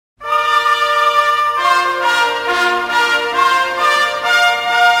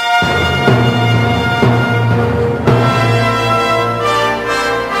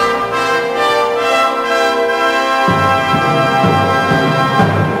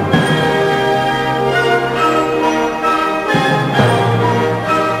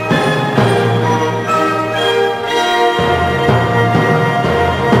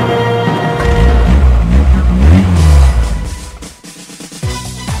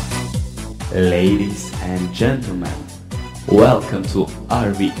Ladies and gentlemen, welcome to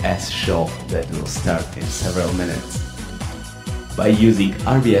RVS show that will start in several minutes. By using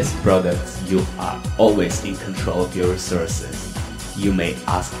RVS products, you are always in control of your resources. You may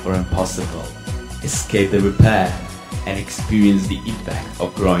ask for impossible, escape the repair, and experience the effect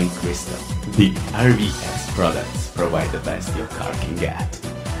of growing crystal. The RVS products provide the best your car can get.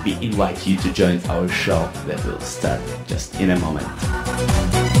 We invite you to join our show that will start just in a moment.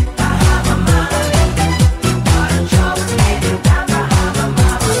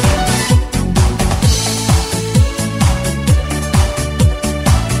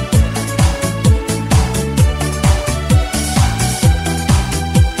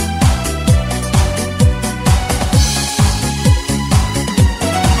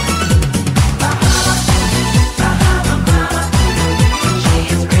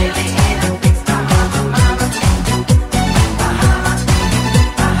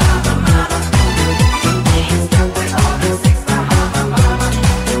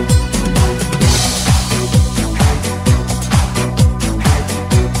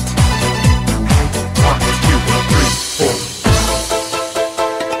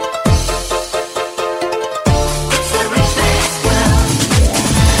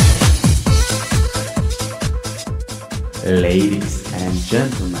 Ladies and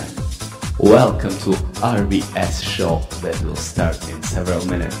gentlemen, welcome to RVS show that will start in several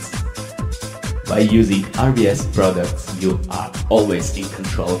minutes. By using RVS products, you are always in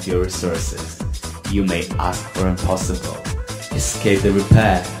control of your resources. You may ask for impossible, escape the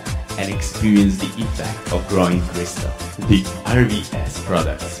repair, and experience the effect of growing crystal. The RVS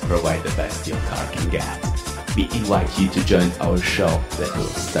products provide the best your car can get. We invite you to join our show that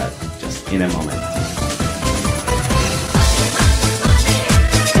will start just in a moment.